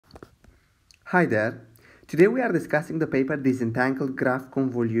Hi there. Today we are discussing the paper Disentangled Graph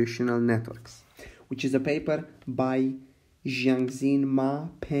Convolutional Networks, which is a paper by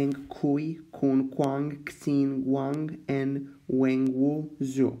Jianxin, Peng, Kuang, Wang, and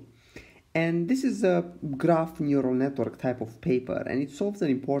Wenwu. And this is a graph neural network type of paper, and it solves an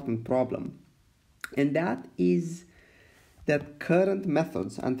important problem. And that is that current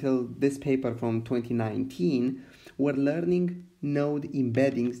methods until this paper from 2019 were learning node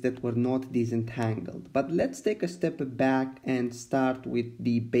embeddings that were not disentangled. But let's take a step back and start with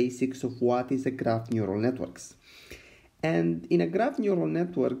the basics of what is a graph neural networks. And in a graph neural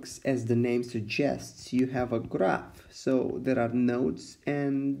networks, as the name suggests, you have a graph. So there are nodes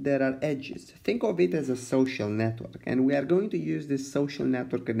and there are edges. Think of it as a social network. And we are going to use this social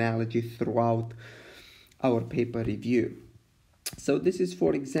network analogy throughout our paper review. So this is,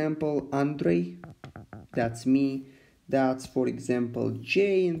 for example, Andre, that's me, that's, for example,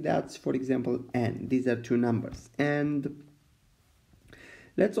 J, and that's, for example, N. These are two numbers. And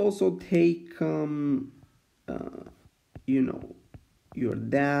let's also take, your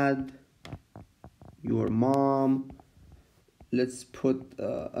dad, your mom. Let's put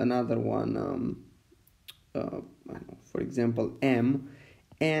another one, for example, M.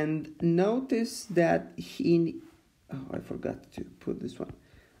 And notice that I forgot to put this one.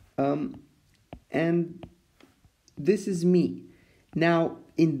 And this is me. Now,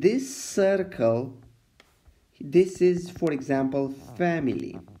 in this circle, this is, for example,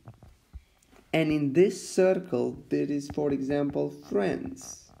 family. And in this circle, there is, for example,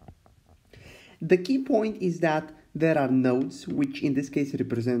 friends. The key point is that there are nodes, which in this case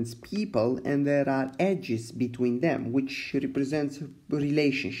represents people, and there are edges between them, which represents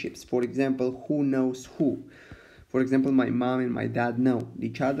relationships. For example, who knows who. For example, my mom and my dad know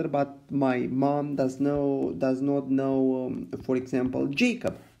each other, but my mom does not know, for example,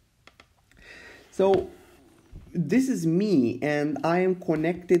 Jacob. So this is me, and I am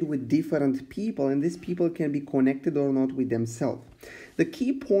connected with different people, and these people can be connected or not with themselves. The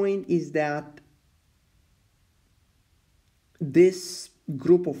key point is that this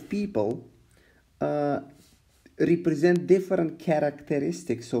group of people represent different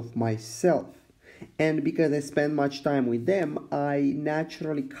characteristics of myself. And because I spend much time with them, I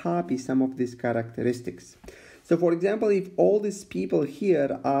naturally copy some of these characteristics. So, for example, if all these people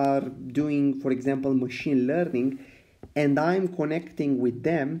here are doing, for example, machine learning, and I'm connecting with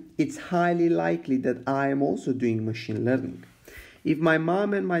them, it's highly likely that I am also doing machine learning. If my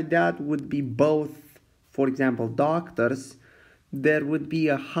mom and my dad would be both, for example, doctors, there would be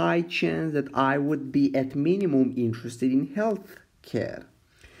a high chance that I would be at minimum interested in health care.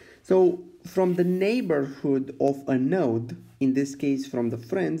 So from the neighborhood of a node, in this case from the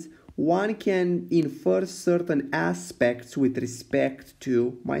friends, one can infer certain aspects with respect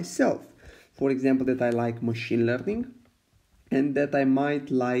to myself. For example, that I like machine learning and that I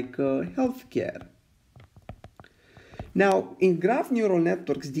might like healthcare. Now, in graph neural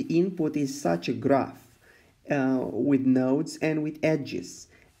networks, the input is such a graph with nodes and with edges.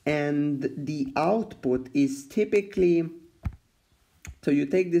 And the output is typically, so you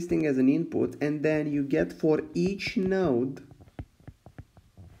take this thing as an input, and then you get for each node,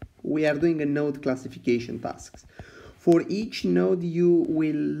 we are doing a node classification tasks. For each node, you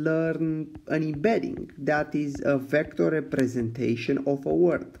will learn an embedding that is a vector representation of a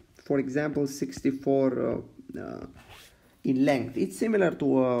word. For example, 64 in length. It's similar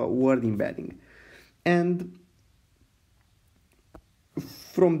to a word embedding. And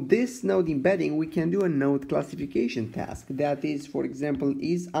from this node embedding, we can do a node classification task. That is, for example,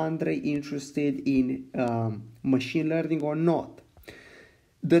 is Andre interested in machine learning or not?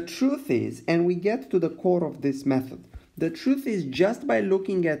 The truth is, and we get to the core of this method, the truth is just by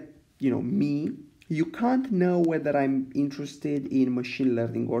looking at, me, you can't know whether I'm interested in machine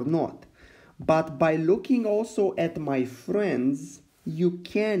learning or not. But by looking also at my friends, you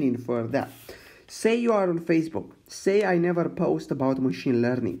can infer that. Say you are on Facebook. Say I never post about machine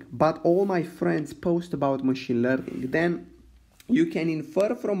learning, but all my friends post about machine learning. Then you can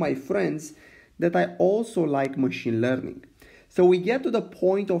infer from my friends that I also like machine learning. So we get to the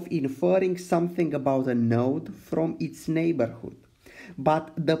point of inferring something about a node from its neighborhood.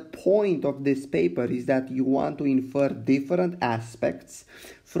 But the point of this paper is that you want to infer different aspects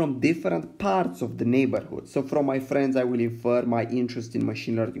from different parts of the neighborhood. So from my friends, I will infer my interest in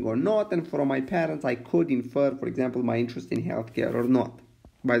machine learning or not. And from my parents, I could infer, for example, my interest in healthcare or not.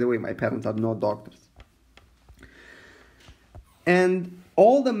 By the way, my parents are not doctors. And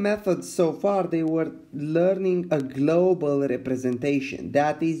all the methods so far, they were learning a global representation.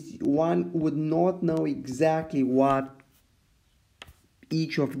 That is, one would not know exactly what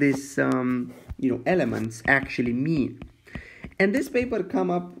each of these elements actually mean. And this paper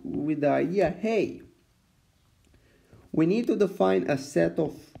come up with the idea, hey, we need to define a set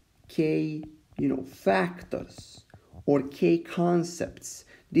of K factors or K concepts.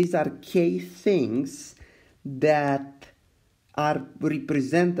 These are K things that are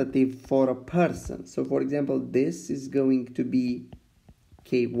representative for a person. So for example, this is going to be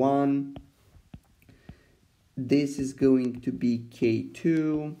K1, this is going to be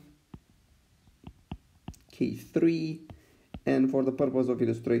K2, K3, and for the purpose of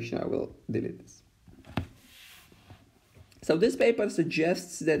illustration, I will delete this. So this paper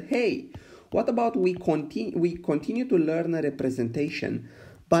suggests that, hey, what about we continue to learn a representation,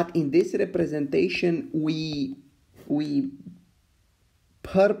 but in this representation we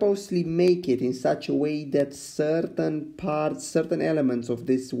purposely make it in such a way that certain parts, certain elements of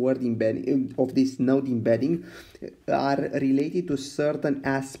this word embedding, of this node embedding, are related to certain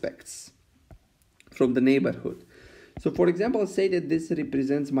aspects from the neighborhood. So for example, say that this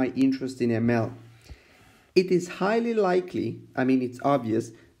represents my interest in ML. It is highly likely, it's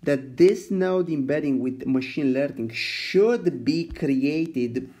obvious, that this node embedding with machine learning should be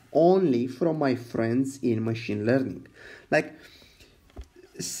created only from my friends in machine learning. Like,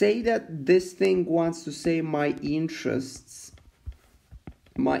 say that this thing wants to say my interest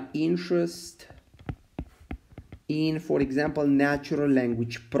in, for example, natural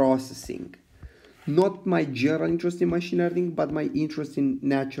language processing. Not my general interest in machine learning, but my interest in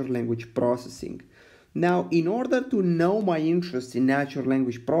natural language processing. Now, in order to know my interest in natural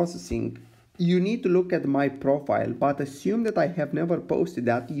language processing, you need to look at my profile, but assume that I have never posted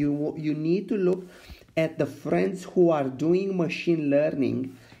that. You need to look at the friends who are doing machine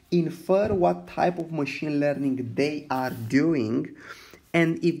learning, infer what type of machine learning they are doing,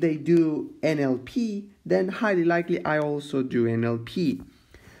 and if they do NLP, then highly likely I also do NLP.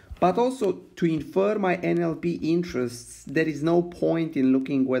 But also, to infer my NLP interests, there is no point in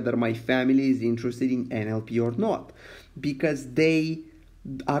looking whether my family is interested in NLP or not, because they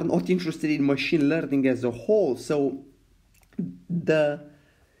are not interested in machine learning as a whole. So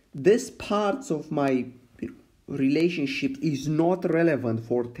this parts of my relationship is not relevant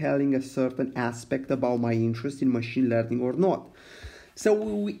for telling a certain aspect about my interest in machine learning or not. So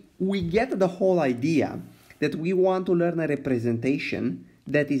we get the whole idea that we want to learn a representation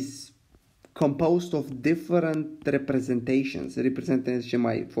that is composed of different representations. For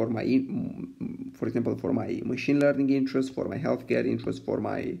example, for my machine learning interest, for my healthcare interest, for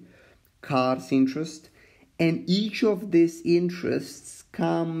my cars interest, and each of these interests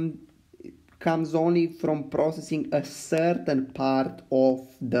comes only from processing a certain part of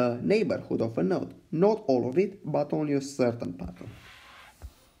the neighborhood of a node. Not all of it, but only a certain part of it.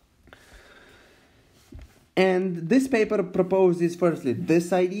 And this paper proposes, firstly,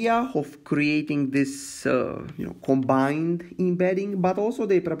 this idea of creating this combined embedding, but also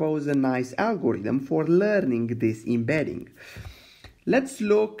they propose a nice algorithm for learning this embedding. Let's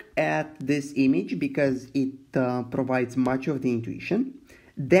look at this image because it provides much of the intuition.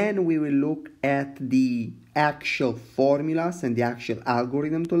 Then we will look at the actual formulas and the actual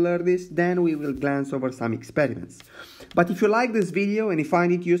algorithm to learn this. Then we will glance over some experiments. But if you like this video and you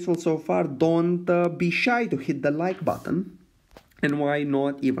find it useful so far, don't be shy to hit the like button. And why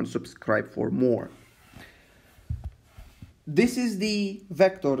not even subscribe for more. This is the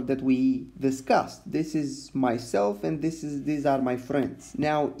vector that we discussed. This is myself and these are my friends.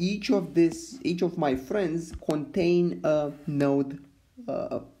 Now each of my friends contain a node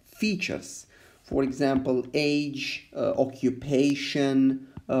features. For example, age, occupation,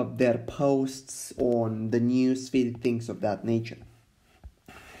 their posts on the newsfeed, things of that nature.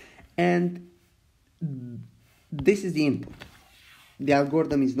 And this is the input. The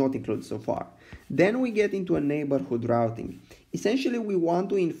algorithm is not included so far. Then we get into a neighborhood routing. Essentially, we want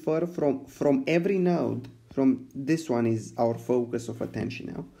to infer from every node, from this one is our focus of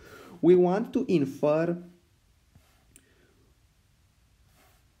attention now. We want to infer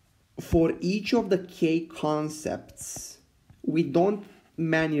for each of the K concepts. We don't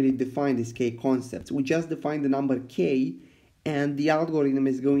manually define these K concepts. We just define the number K, and the algorithm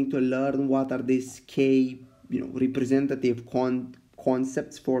is going to learn what are these K, representative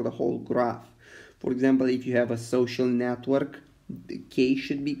concepts for the whole graph. For example, if you have a social network, the K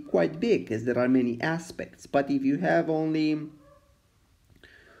should be quite big as there are many aspects. But if you have only,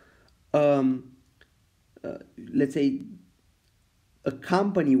 let's say, a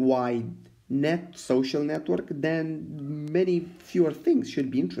company-wide social network, then many fewer things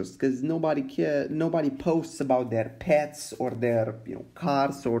should be interesting because nobody posts about their pets or their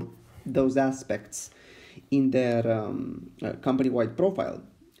cars or those aspects. in their company-wide profile.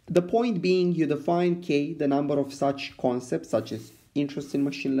 The point being, you define K, the number of such concepts, such as interest in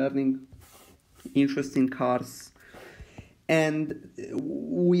machine learning, interest in cars, and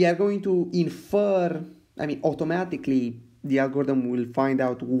we are going to infer, automatically the algorithm will find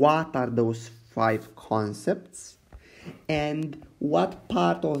out what are those 5 concepts and what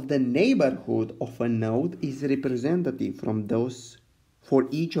part of the neighborhood of a node is representative from those for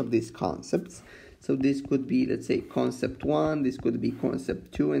each of these concepts. So this could be, let's say, concept 1, this could be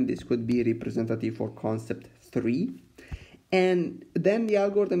concept 2, and this could be representative for concept 3. And then the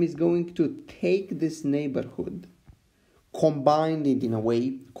algorithm is going to take this neighborhood, combine it in a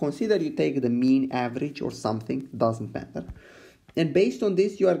way, consider you take the mean, average, or something, doesn't matter. And based on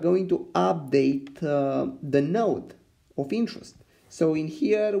this, you are going to update the node of interest. So in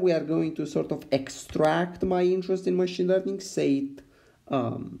here, we are going to sort of extract my interest in machine learning, say it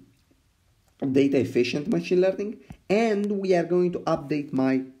data efficient machine learning, and we are going to update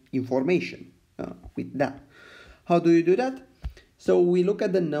my information with that. How do you do that? So we look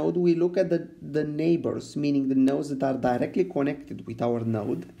at the node, we look at the neighbors, meaning the nodes that are directly connected with our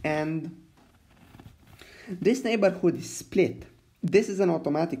node, and this neighborhood is split. This is an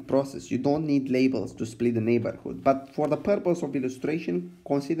automatic process. You don't need labels to split the neighborhood, but for the purpose of illustration,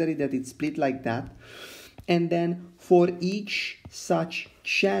 consider it that it's split like that. And then for each such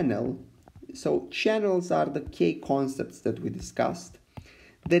channel, so channels are the K concepts that we discussed,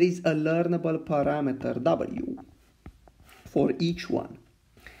 there is a learnable parameter W for each one.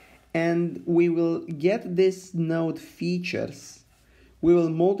 And we will get this node features. We will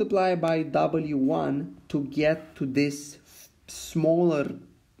multiply by W1 to get to this smaller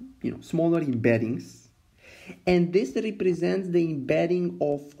embeddings. And this represents the embedding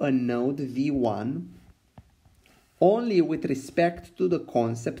of a node V1 only with respect to the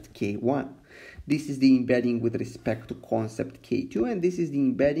concept K1. This is the embedding with respect to concept K2, and this is the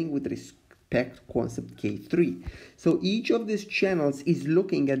embedding with respect to concept K3. So each of these channels is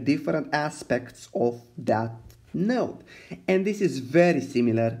looking at different aspects of that node. And this is very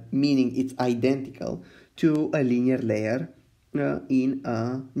similar, meaning it's identical to a linear layer in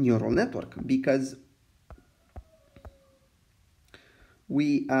a neural network, because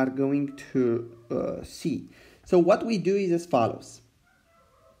we are going to see. So what we do is as follows.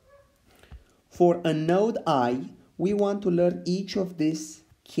 For a node I, we want to learn each of these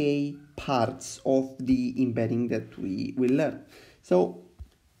K parts of the embedding that we will learn. So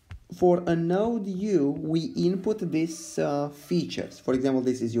for a node U, we input these features. For example,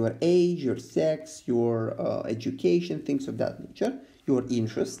 this is your age, your sex, your education, things of that nature, your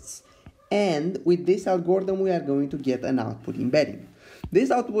interests. And with this algorithm, we are going to get an output embedding.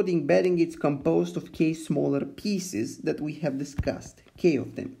 This output embedding is composed of K smaller pieces that we have discussed, K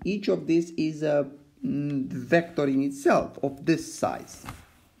of them. Each of these is a vector in itself of this size.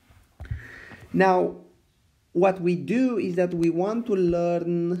 Now, what we do is that we want to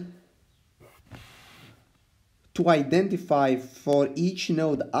learn to identify for each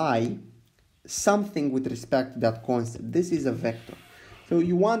node I something with respect to that concept. This is a vector. So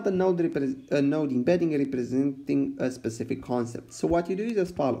you want a node embedding representing a specific concept. So what you do is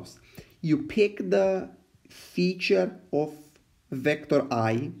as follows. You pick the feature of vector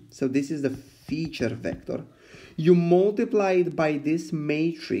I. So this is the feature vector. You multiply it by this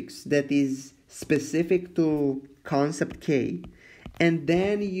matrix that is specific to concept K. And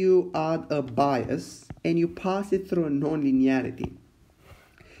then you add a bias and you pass it through a nonlinearity.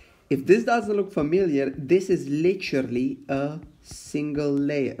 If this doesn't look familiar, this is literally a single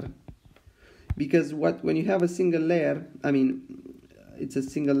layer. Because when you have a single layer, it's a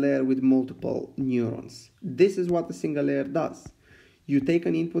single layer with multiple neurons. This is what a single layer does. You take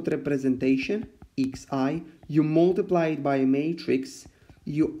an input representation, xi, you multiply it by a matrix,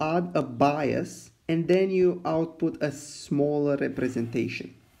 you add a bias, and then you output a smaller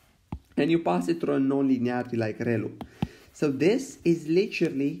representation. And you pass it through a nonlinearity like ReLU. So this is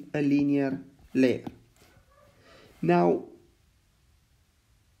literally a linear layer. Now,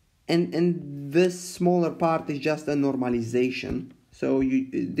 and this smaller part is just a normalization. So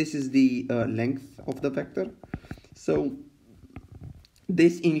this is the length of the vector. So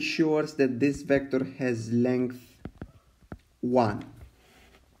this ensures that this vector has length 1.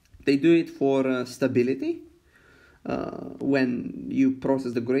 They do it for stability when you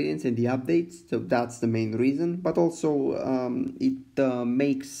process the gradients and the updates. So that's the main reason. But also it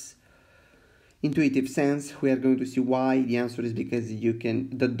makes intuitive sense. We are going to see why. The answer is because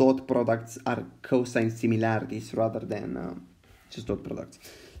the dot products are cosine similarities rather than just dot products.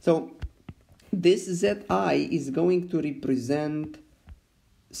 So this Zi is going to represent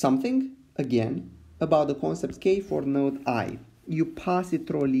something, again, about the concept K for node I. You pass it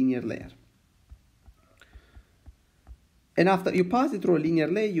through a linear layer. And after you pass it through a linear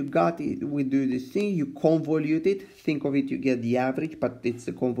layer, you got it, we do this thing, you convolute it. Think of it, you get the average, but it's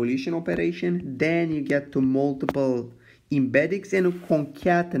a convolution operation. Then you get to multiple embeddings and you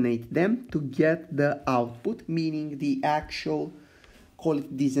concatenate them to get the output, meaning the actual, call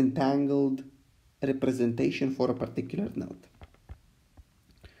it disentangled representation for a particular node.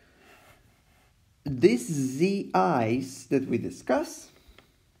 These ZIs that we discuss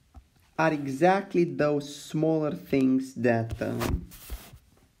are exactly those smaller things that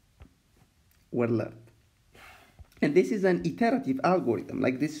were learned. And this is an iterative algorithm.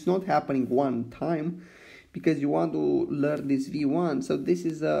 Like, this is not happening one time because you want to learn this V1. So this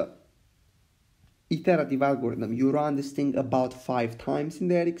is a iterative algorithm. You run this thing about 5 times in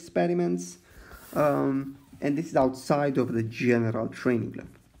their experiments. And this is outside of the general training level.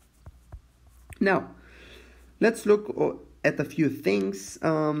 Now, let's look at a few things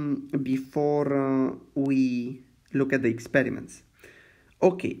before we look at the experiments.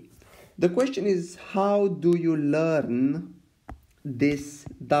 Okay, the question is, how do you learn this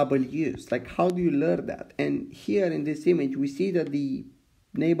W's? Like, how do you learn that? And here in this image, we see that the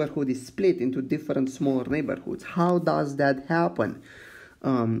neighborhood is split into different smaller neighborhoods. How does that happen?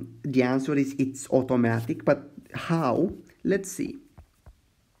 The answer is it's automatic, but how? Let's see.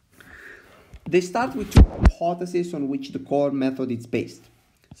 They start with 2 hypotheses on which the core method is based.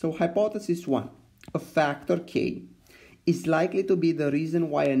 So hypothesis 1, a factor K is likely to be the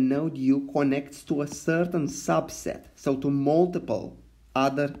reason why a node U connects to a certain subset, so to multiple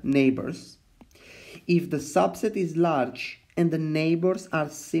other neighbors, if the subset is large and the neighbors are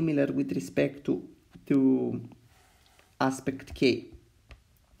similar with respect to aspect K.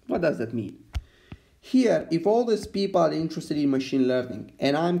 What does that mean? Here, if all these people are interested in machine learning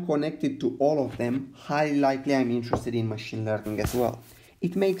and I'm connected to all of them, highly likely I'm interested in machine learning as well.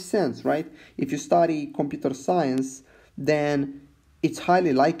 It makes sense, right? If you study computer science, then it's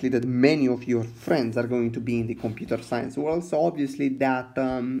highly likely that many of your friends are going to be in the computer science world. So obviously that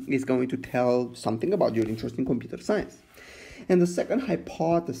is going to tell something about your interest in computer science. And the second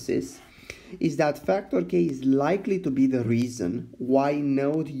hypothesis is that factor K is likely to be the reason why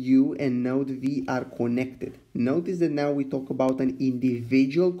node U and node V are connected. Notice that now we talk about an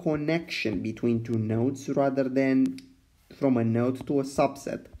individual connection between 2 nodes rather than from a node to a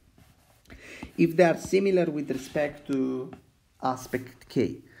subset, if they are similar with respect to aspect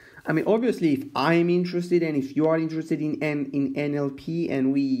K. I mean, obviously, if I'm interested and if you are interested in NLP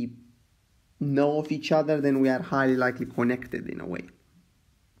and we know of each other, then we are highly likely connected in a way.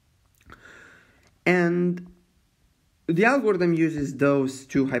 And the algorithm uses those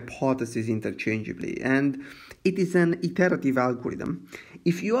 2 hypotheses interchangeably, and it is an iterative algorithm.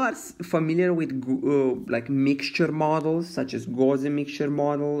 If you are familiar with like mixture models, such as Gaussian mixture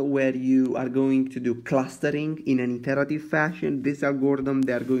model, where you are going to do clustering in an iterative fashion, this algorithm,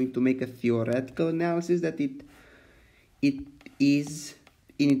 they are going to make a theoretical analysis that it is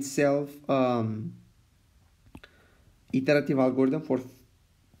in itself iterative algorithm for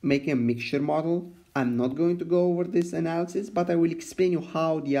making a mixture model. I'm not going to go over this analysis, but I will explain you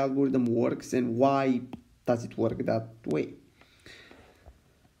how the algorithm works and why does it work that way.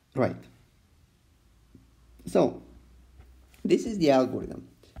 Right. So, this is the algorithm.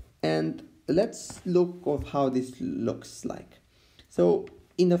 And let's look at how this looks like. So,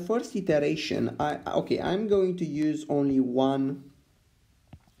 in the first iteration, I'm going to use only one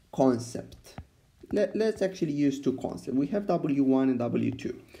concept. Let's actually use 2 concepts. We have W1 and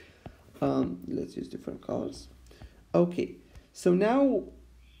W2. Let's use different colors. Okay, so now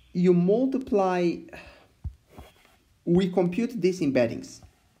you multiply, we compute these embeddings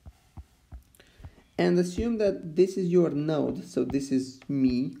and assume that this is your node. So this is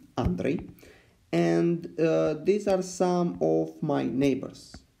me, Andre, and these are some of my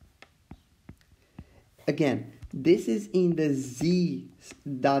neighbors. Again, this is in the Z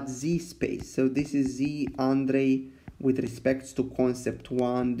space. So this is Z, Andre, with respect to concept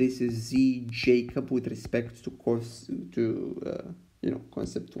 1, this is Z Jacob with respect to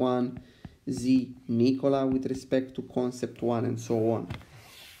concept 1, Z Nicola with respect to concept 1, and so on.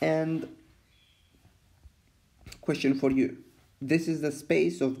 And question for you: this is the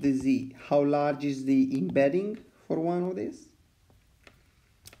space of the Z. How large is the embedding for one of these?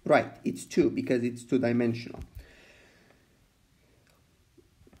 Right, it's 2 because it's 2-dimensional.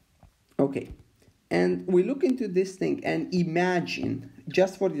 Okay. And we look into this thing and imagine,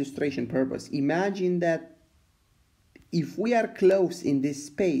 just for illustration purpose, imagine that if we are close in this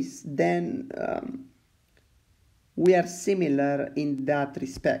space, then we are similar in that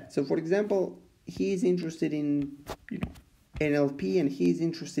respect. So for example, he is interested in, NLP, and he is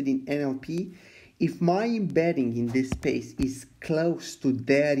interested in NLP. If my embedding in this space is close to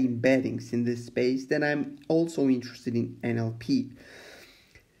their embeddings in this space, then I'm also interested in NLP.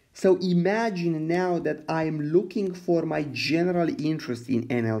 So imagine now that I'm looking for my general interest in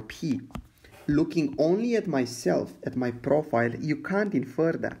NLP. Looking only at myself, at my profile, you can't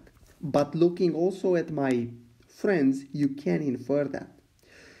infer that. But looking also at my friends, you can infer that.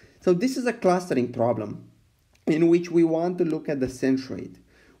 So this is a clustering problem in which we want to look at the centroid.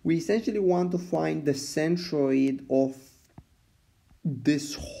 We essentially want to find the centroid of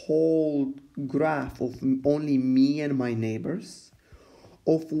this whole graph of only me and my neighbors,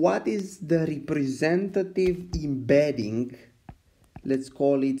 of what is the representative embedding, let's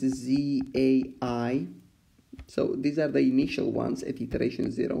call it ZAI. So these are the initial ones at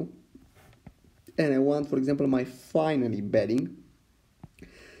iteration 0. And I want, for example, my final embedding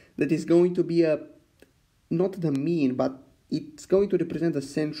that is going to be not the mean, but it's going to represent the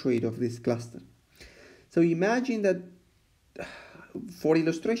centroid of this cluster. So imagine that, for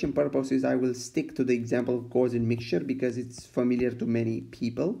illustration purposes, I will stick to the example of Gaussian mixture because it's familiar to many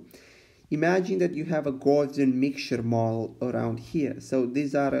people. Imagine that you have a Gaussian mixture model around here. So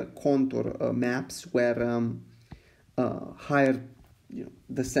these are contour maps where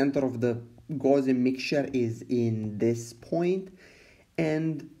the center of the Gaussian mixture is in this point,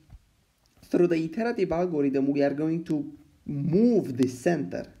 and through the iterative algorithm we are going to move the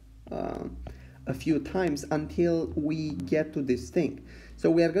center a few times until we get to this thing. So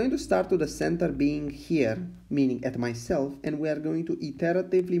we are going to start with the center being here, meaning at myself, and we are going to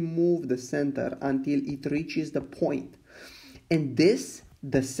iteratively move the center until it reaches the point. And this,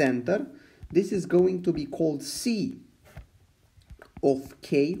 the center, this is going to be called C of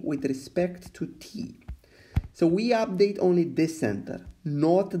K with respect to T. So we update only this center,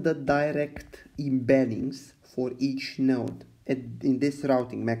 not the direct embeddings for each node in this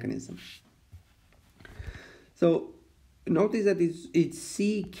routing mechanism. So notice that it's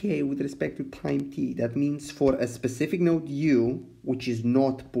CK with respect to time t. That means for a specific node U, which is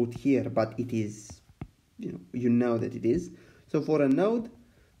not put here, but it is, you know that it is. So for a node,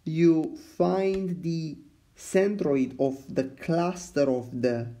 you find the centroid of the cluster of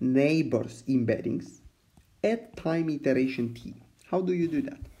the neighbors embeddings at time iteration t. How do you do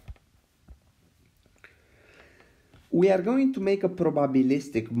that? We are going to make a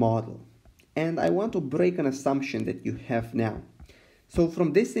probabilistic model, and I want to break an assumption that you have now. So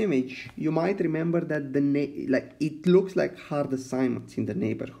from this image, you might remember that it looks like hard assignments in the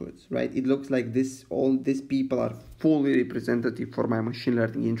neighborhoods, right? It looks like all these people are fully representative for my machine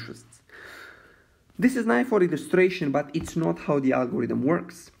learning interests. This is nice for illustration, but it's not how the algorithm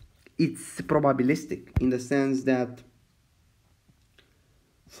works. It's probabilistic in the sense that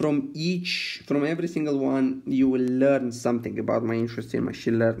from every single one, you will learn something about my interest in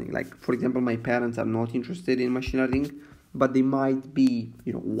machine learning. Like, for example, my parents are not interested in machine learning, but they might be,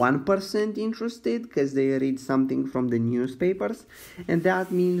 1% interested because they read something from the newspapers. And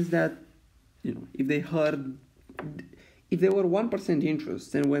that means that, if they were 1%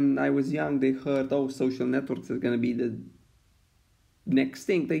 interest, and when I was young, they heard, oh, social networks is going to be the next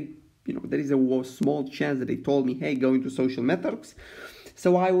thing, there is a small chance that they told me, hey, go into social networks.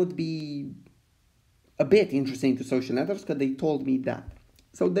 So I would be a bit interested into social networks because they told me that.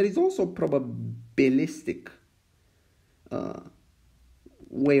 So there is also probabilistic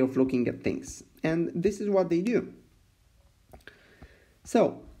way of looking at things. And this is what they do.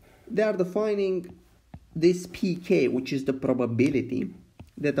 So they are defining this pk, which is the probability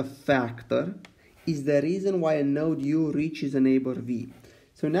that a factor is the reason why a node U reaches a neighbor V.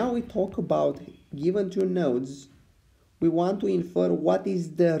 So now we talk about, given two nodes, we want to infer what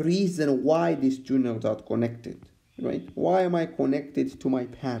is the reason why these two nodes are connected, right? Why am I connected to my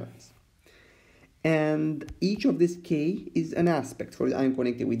parents? And each of this K is an aspect. For I'm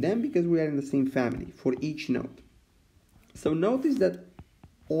connected with them because we are in the same family for each node. So notice that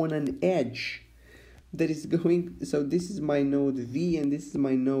on an edge, so this is my node V and this is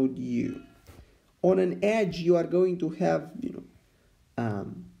my node U. On an edge, you are going to have,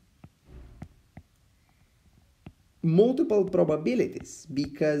 multiple probabilities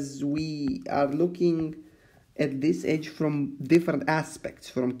because we are looking at this edge from different aspects,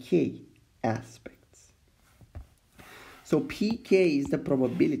 from K aspects. So pk is the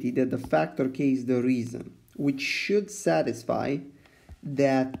probability that the factor K is the reason, which should satisfy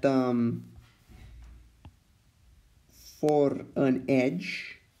that for an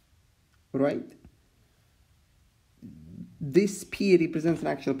edge, right, this P represents an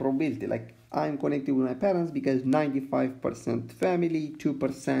actual probability. Like I'm connected with my parents because 95% family,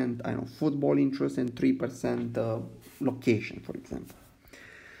 2% I know football interest, and 3% location, for example.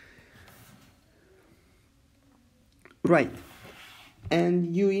 Right.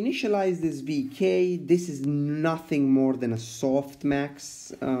 And you initialize this VK. This is nothing more than a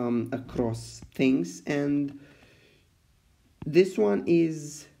softmax across things. And this one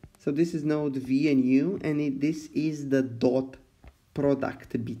is, so this is node V and U, and this is the dot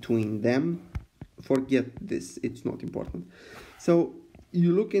product between them. Forget this, it's not important. So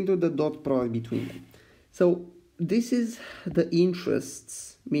you look into the dot product between them. So this is the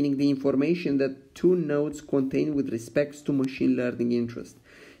interests, meaning the information that two nodes contain with respect to machine learning interest.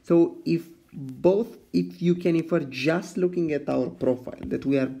 So if you can infer just looking at our profile that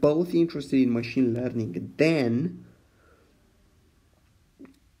we are both interested in machine learning, then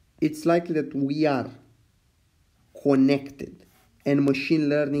it's likely that we are connected, and machine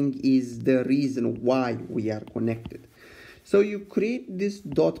learning is the reason why we are connected. So you create these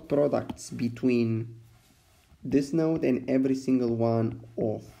dot products between this node and every single one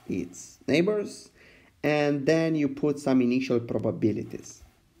of its neighbors, and then you put some initial probabilities.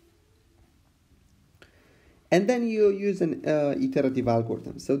 And then you use an iterative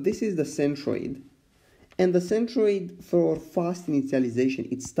algorithm. So this is the centroid. And the centroid, for fast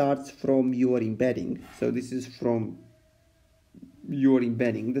initialization, it starts from your embedding. So this is from your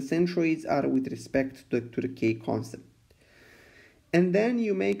embedding. The centroids are with respect to the K concept. And then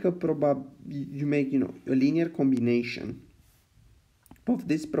you make a linear combination of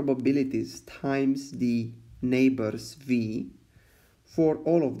these probabilities times the neighbors V for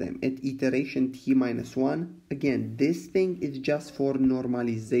all of them at iteration t minus 1. Again, this thing is just for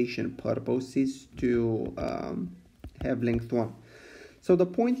normalization purposes to have length 1. So the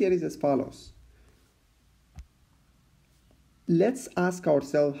point here is as follows. Let's ask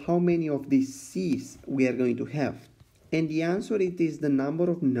ourselves how many of these C's we are going to have. And the answer it is the number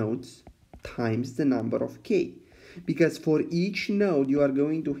of nodes times the number of K. Because for each node you are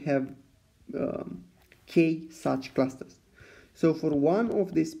going to have K such clusters. So for one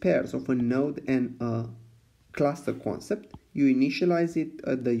of these pairs of a node and a cluster concept, you initialize it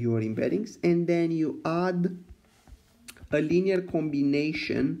at your embeddings, and then you add a linear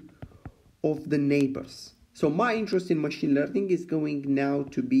combination of the neighbors. So my interest in machine learning is going now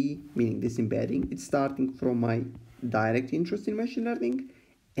to be, meaning this embedding, it's starting from my direct interest in machine learning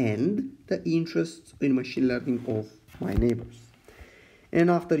and the interests in machine learning of my neighbors. And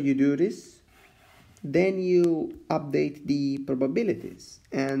after you do this, then you update the probabilities,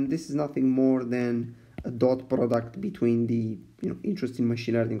 and this is nothing more than a dot product between the interest in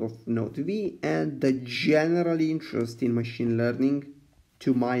machine learning of node V and the general interest in machine learning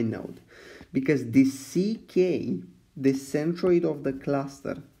to my node, because the CK, the centroid of the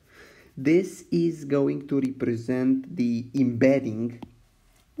cluster, this is going to represent the embedding,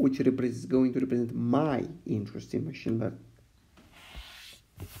 which is going to represent my interest in machine learning.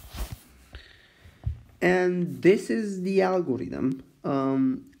 And this is the algorithm.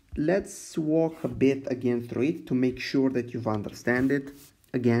 Let's walk a bit again through it to make sure that you've understand it.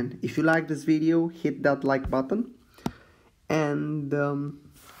 Again, if you like this video, hit that like button. And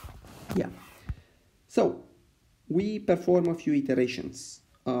yeah. So we perform a few iterations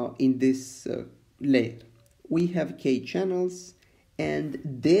in this layer. We have K channels, and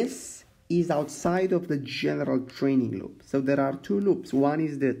this is outside of the general training loop. So there are two loops. One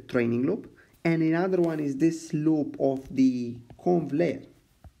is the training loop, and another one is this loop of the conv layer.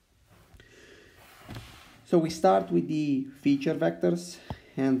 So we start with the feature vectors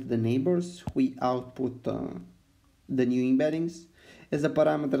and the neighbors. We output the new embeddings. As the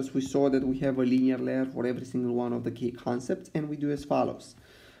parameters, we saw that we have a linear layer for every single one of the key concepts, and we do as follows.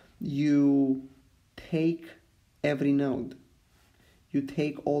 You take every node, you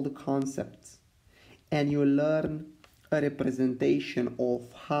take all the concepts, and you learn a representation of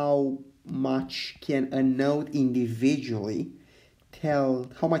how much can a node individually tell,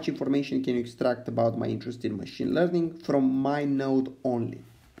 how much information can you extract about my interest in machine learning from my node only.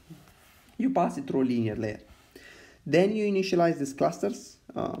 You pass it through a linear layer. Then you initialize these clusters,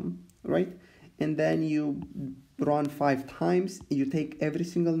 right? And then you run 5 times. You take every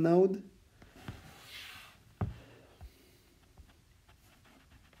single node,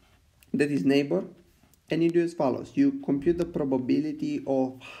 that is neighbor, and you do as follows. You compute the probability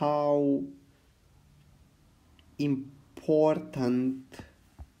of how important,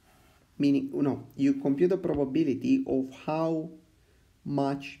 you compute the probability of how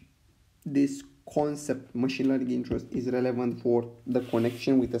much this concept, machine learning interest, is relevant for the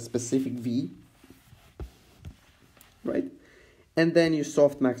connection with a specific V, right? and then you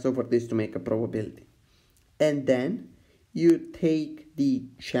softmax over this to make a probability. And then you take the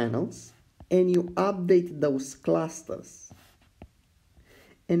channels and you update those clusters.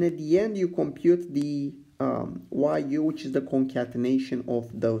 And at the end you compute the YU, which is the concatenation of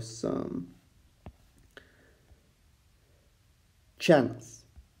those channels.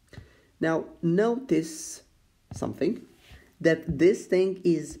 Now notice something, that this thing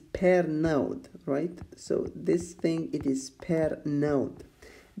is per node, right? So this thing, it is per node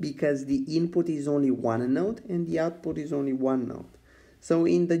because the input is only one node and the output is only one node. So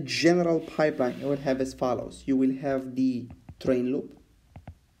in the general pipeline, I would have as follows. You will have the train loop.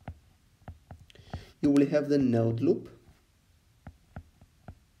 You will have the node loop.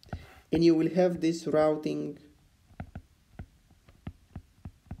 And you will have this routing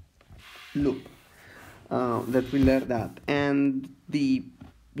loop. That we learned that, and the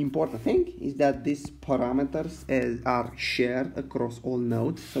important thing is that these parameters are shared across all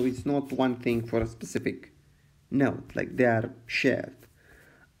nodes, so it's not one thing for a specific node, like they are shared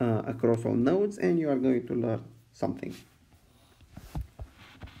across all nodes, and you are going to learn something.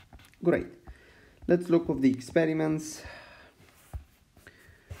 Great. Let's look at the experiments.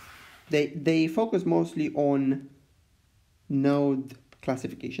 They focus mostly on node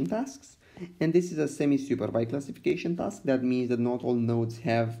classification tasks. And this is a semi-supervised classification task. That means that not all nodes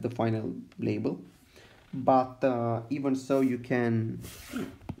have the final label. But even so, you can,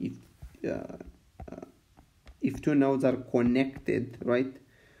 if two nodes are connected, right?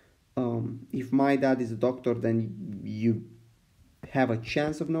 If my dad is a doctor, then you have a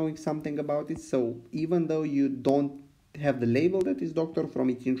chance of knowing something about it. So even though you don't have the label that is doctor,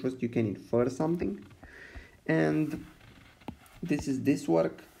 from its interest, you can infer something. And this is this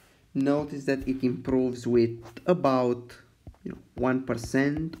work. Notice that it improves with about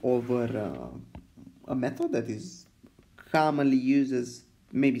 1% over a method that is commonly used as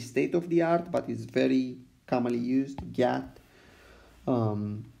maybe state-of-the-art, but is very commonly used, GAT.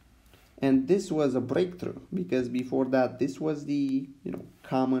 And this was a breakthrough because before that this was the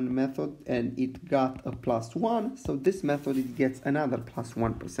common method and it got a +1. So this method, it gets another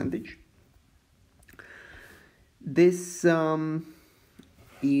 +1%. This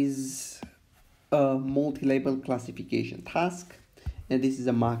is a multi-label classification task, and this is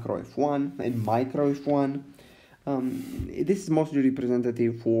a macro F1 and micro F1. This is mostly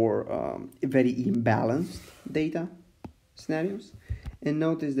representative for very imbalanced data scenarios, and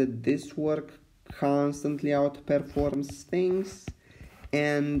notice that this work constantly outperforms things,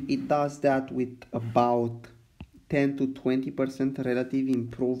 and it does that with about 10 to 20% relative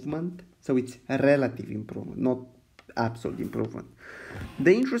improvement. So it's a relative improvement, not absolute improvement.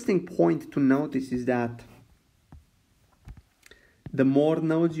 The interesting point to notice is that the more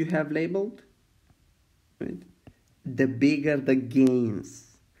nodes you have labeled, right, the bigger the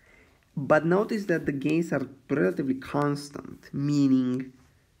gains. But notice that the gains are relatively constant, meaning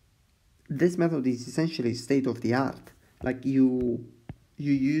this method is essentially state of the art. Like you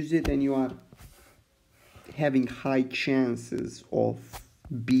use it and you are having high chances of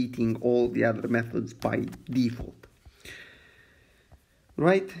beating all the other methods by default.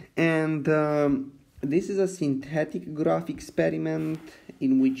 Right, and this is a synthetic graph experiment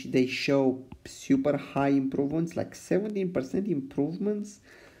in which they show super high improvements, like 17% improvements.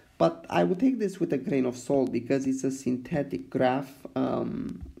 But I would take this with a grain of salt because it's a synthetic graph.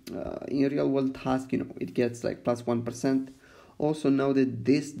 In real world task, it gets like +1%. Also know that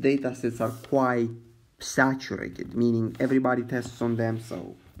these data sets are quite saturated, meaning everybody tests on them,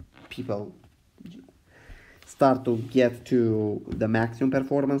 so people start to get to the maximum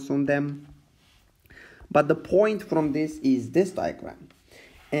performance on them. But the point from this is this diagram.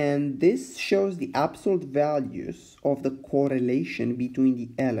 And this shows the absolute values of the correlation between the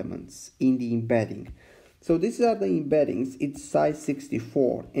elements in the embedding. So these are the embeddings, it's size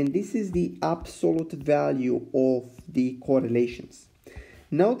 64, and this is the absolute value of the correlations.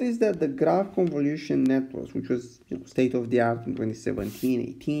 Notice that the graph convolution networks, which was state of the art in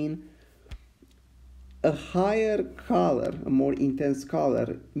 2017-18, a higher color, a more intense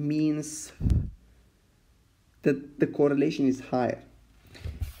color, means that the correlation is higher.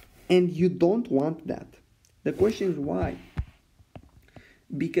 And you don't want that. The question is why?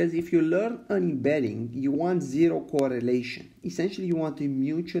 Because if you learn an embedding, you want zero correlation. Essentially, you want a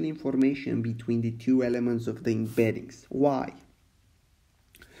mutual information between the two elements of the embeddings. Why?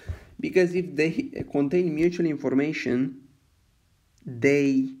 Because if they contain mutual information,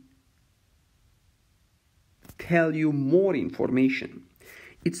 they tell you more information.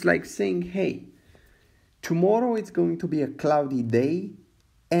 It's like saying, hey, tomorrow it's going to be a cloudy day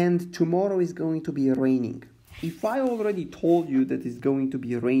and tomorrow is going to be raining. if I already told you that it's going to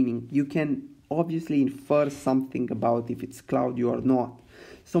be raining, you can obviously infer something about if it's cloudy or not.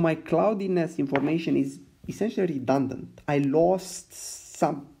 So my cloudiness information is essentially redundant. I lost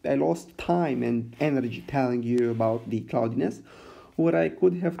time and energy telling you about the cloudiness, where I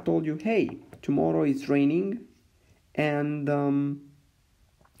could have told you, hey, tomorrow it's raining and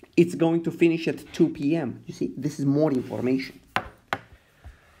it's going to finish at 2 p.m. You see, this is more information.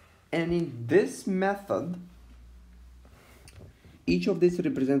 And in this method, each of these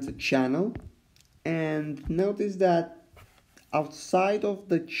represents a channel, and notice that outside of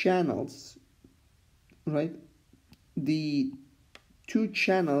the channels, right, the two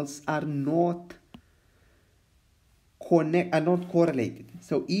channels are not correlated.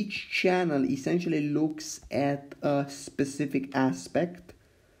 So each channel essentially looks at a specific aspect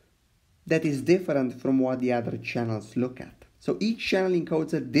that is different from what the other channels look at. So each channel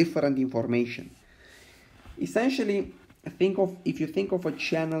encodes a different information. Essentially, if you think of a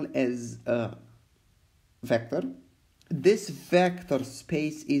channel as a vector, this vector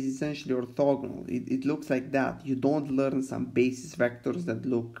space is essentially orthogonal. It looks like that. You don't learn some basis vectors that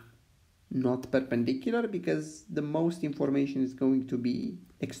look not perpendicular, because the most information is going to be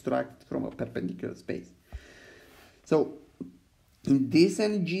extracted from a perpendicular space. So in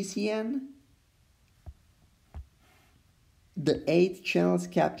DisenGCN, the 8 channels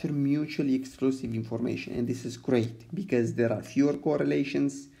capture mutually exclusive information, and this is great because there are fewer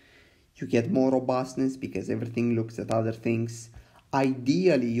correlations. You get more robustness because everything looks at other things.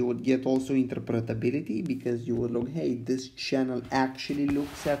 Ideally, you would get also interpretability because you would look, hey, this channel actually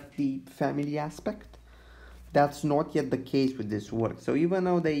looks at the family aspect. That's not yet the case with this work. So even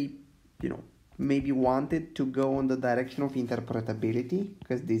though they, maybe wanted to go in the direction of interpretability,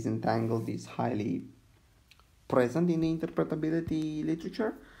 because Disentangled is highly present in the interpretability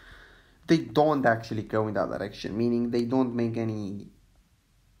literature, they don't actually go in that direction, meaning they don't make any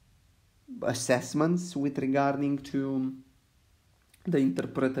assessments with regarding to the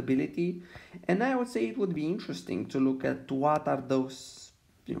interpretability. And I would say it would be interesting to look at what are those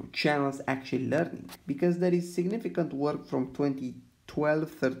channels actually learning, because there is significant work from 2012,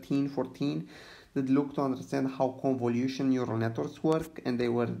 13, 14 that looked to understand how convolutional neural networks work, and they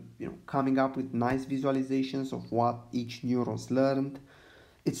were coming up with nice visualizations of what each neurons learned.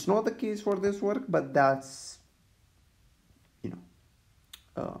 It's not the case for this work, but that's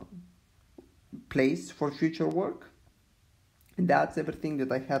place for future work. And that's everything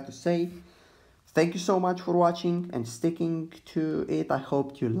that I had to say. Thank you so much for watching and sticking to it. I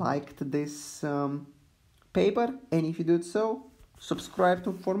hope you liked this paper, and if you did so, subscribe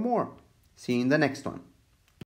for more. See you in the next one.